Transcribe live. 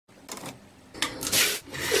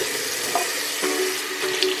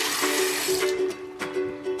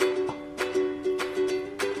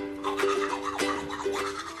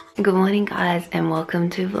Good morning guys and welcome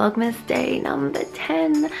to Vlogmas day number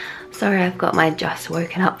 10. Sorry I've got my just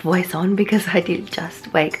woken up voice on because I did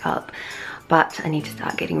just wake up, but I need to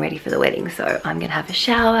start getting ready for the wedding, so I'm gonna have a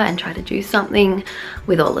shower and try to do something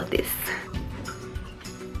with all of this.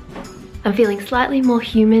 I'm feeling slightly more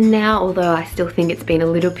human now, although I still think it's been a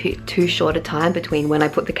little bit too short a time between when I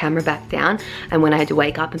put the camera back down and when I had to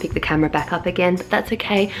wake up and pick the camera back up again, but that's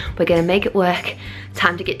okay. We're gonna make it work.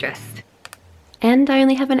 Time to get dressed. And I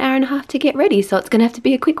only have an hour and a half to get ready, so it's gonna have to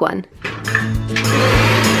be a quick one.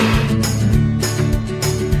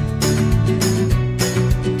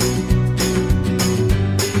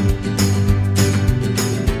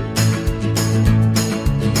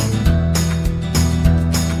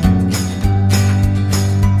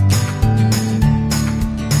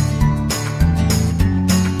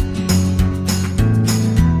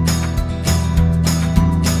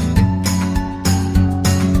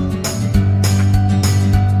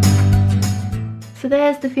 So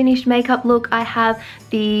there's the finished makeup look. I have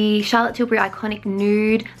the Charlotte Tilbury Iconic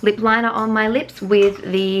Nude lip liner on my lips with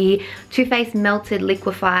the Too Faced Melted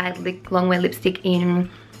Liquefied Longwear Lipstick in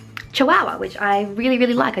Chihuahua, which I really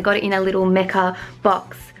like. I got it in a little Mecca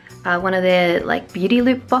box, one of their like beauty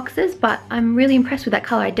loop boxes, but I'm really impressed with that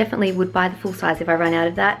color. I definitely would buy the full size if I run out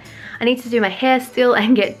of that. I need to do my hair still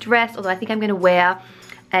and get dressed, although I think I'm gonna wear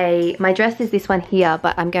my dress is this one here,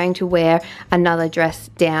 but I'm going to wear another dress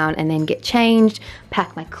down and then get changed,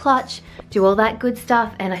 pack my clutch, do all that good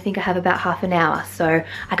stuff, and I think I have about half an hour, so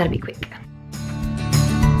I gotta be quick.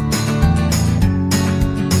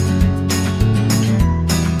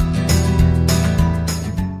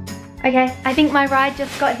 Okay, I think my ride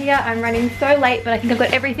just got here. I'm running so late, but I think I've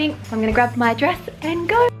got everything, so I'm gonna grab my dress and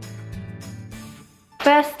go.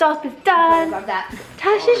 First stop is done.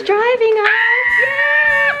 Tasha's driving us.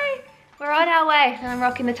 Yay! We're on our way. And I'm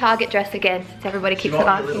rocking the Target dress again, since everybody keeps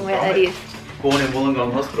asking where that is. Born in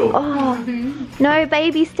Wollongong Hospital. Oh, no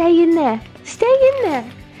baby, stay in there. Stay in there.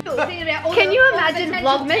 Can you imagine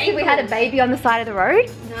Vlogmas if we had a baby on the side of the road?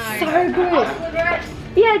 No. So good.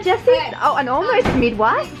 Yeah, Jessie. Oh, and almost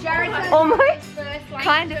midwife. Almost.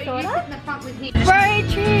 Kind of, sort of. Road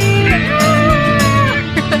trip.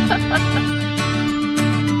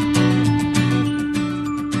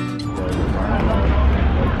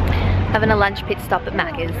 Having a lunch pit stop at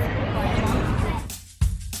Macca's.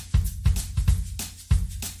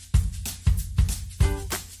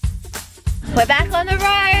 We're back on the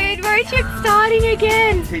road. Road trip starting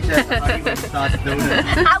again. Teach us when it starts doing it.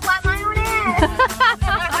 I want my own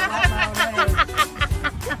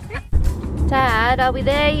ass. Dad, are we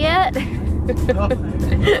there yet?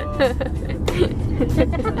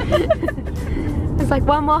 It's like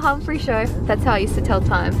one more Humphrey show. That's how I used to tell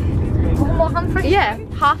time. One more Humphrey? Yeah,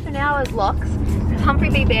 half an hour's locks. Humphrey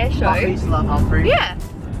v Bear show. Puppies love Humphrey. Yeah,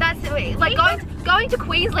 that's like going to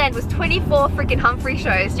Queensland was 24 freaking Humphrey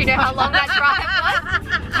shows. Do you know how long that drive was?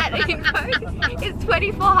 At Encode, it's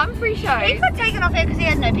 24 Humphrey shows. He got taken off there because he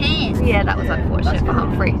had no pants. Yeah, that was unfortunate for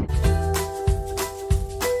Humphrey.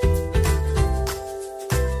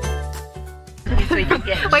 We can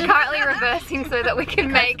get We're currently reversing so that we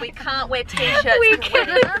can make. We can't wear t-shirts. We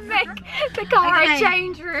can make the car a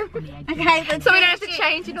change room. Okay, let's so we don't have to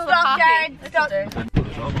change in all the parking. Jared,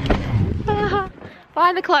 stop.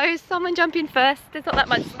 Find the clothes. Someone jump in first. There's not that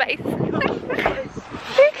much space.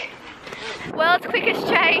 World's quickest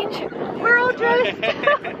change. We're all dressed.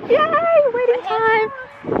 Yay! Wedding time.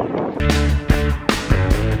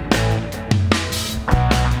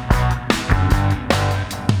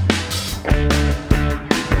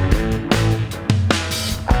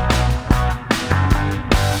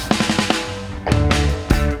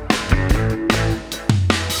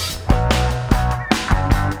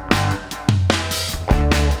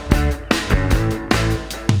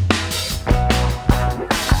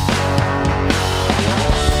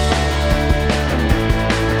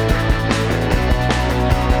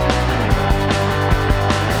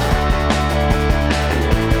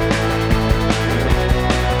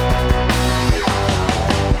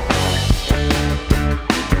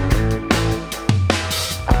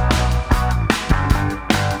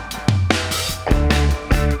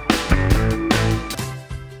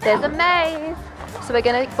 There's a maze. So we're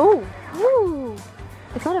gonna, ooh,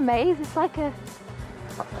 it's not a maze, it's like a,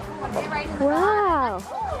 wow.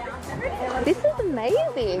 This is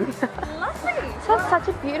amazing. Lovely. It's such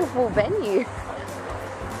a beautiful venue.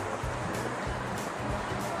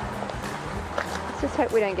 Let's just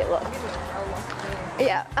hope we don't get lost.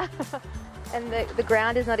 Yeah. And the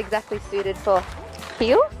ground is not exactly suited for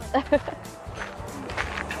heels.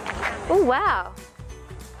 Oh wow.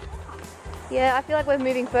 Yeah, I feel like we're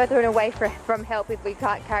moving further and away from help if we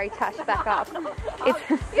can't carry Tash back up. You're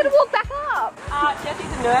gonna walk back up.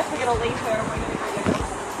 Jessie's a nurse, we're gonna leave her and we're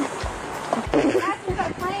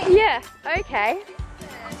gonna Yeah, okay.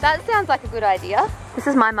 That sounds like a good idea. This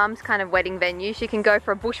is my mum's kind of wedding venue. She can go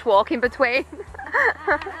for a bushwalk in between.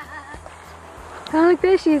 Oh, look,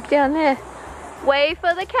 there she is down there. Wave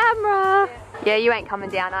for the camera. Yeah, you ain't coming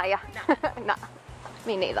down, are you? No. Nah,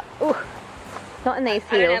 me neither. Ooh, not in these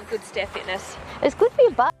heels. I don't have good stair fitness. It's good for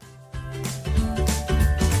your butt.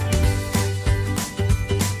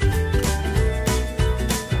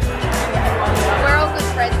 We're all good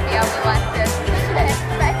friends here. We like to share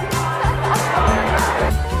space.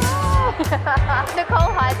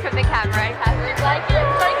 Nicole hides from the camera and Catherine's like,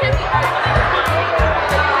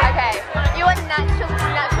 okay, you want natural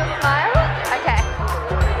smile? Okay.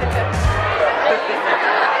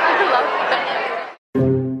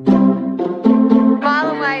 Smile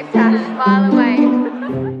and wave, Tash. Smile and wave.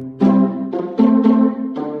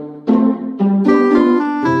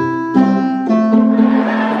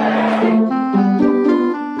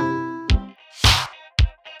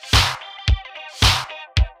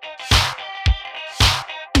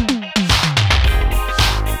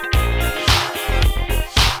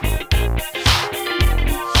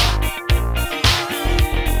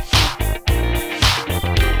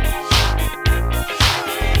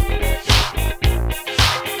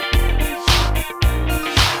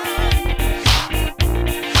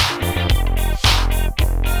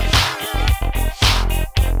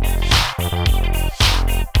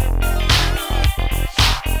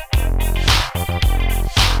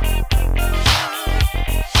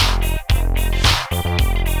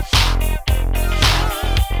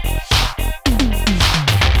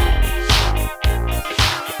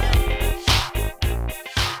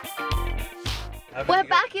 We're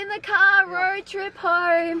back in the car, road trip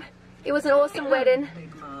home. It was an awesome wedding.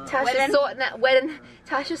 Tash is sorting that wedding.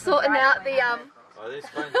 Tash is sorting out the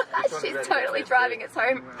she's totally driving us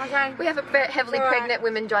home. Okay. We have a heavily pregnant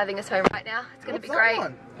women driving us home right now. It's gonna be great.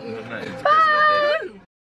 Bye.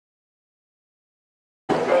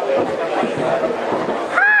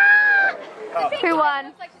 Who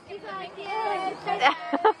won?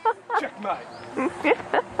 Checkmate.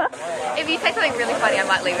 If you say something really funny, I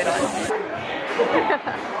might leave it on.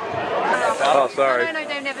 Oh, sorry. No,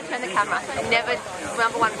 never turn the camera. Never,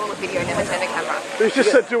 number one rule of video, never turn the camera. You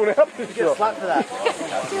just said do an outfit shot. Slapped for that.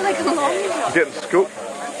 Do like a long shot. Getting scooped.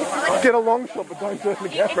 Get a long shot, but don't turn the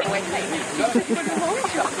camera.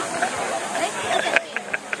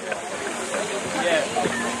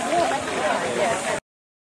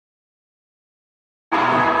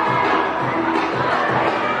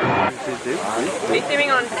 Are you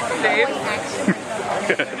sitting on boobs?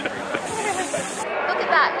 Look at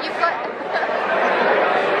that, you've got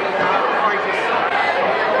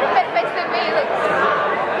bit face than me, look.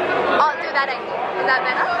 Oh, do that angle. Is that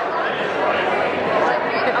better?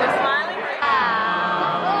 I'm smiling.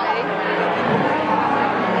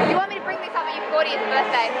 You want me to bring this up at your 40th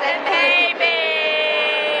birthday? Baby!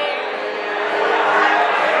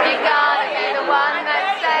 You gotta be the one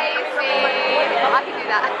that saves me. Oh, I can do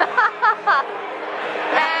that.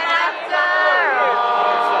 And after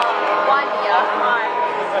all, 1 year,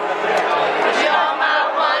 you're my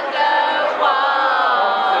wonderwall.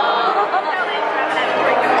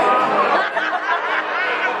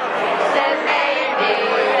 Said maybe,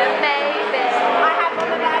 maybe, I have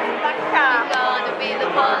all of that in my car. you're gonna be the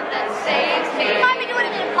one that saves me. You might be doing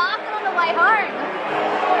it in the park on the way home.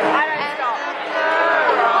 I don't stop.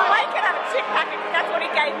 Well, I can have a chip packet because that's what he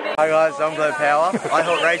gave me. Hi guys, I'm Glow Power. I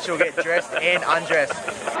help Rachel get dressed and undressed.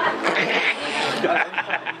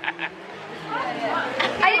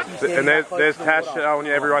 And there's Tash showing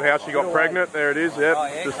everyone how she got pregnant. There it is, yep,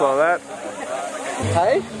 just like that.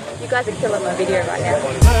 Hey? You guys are killing my video right now.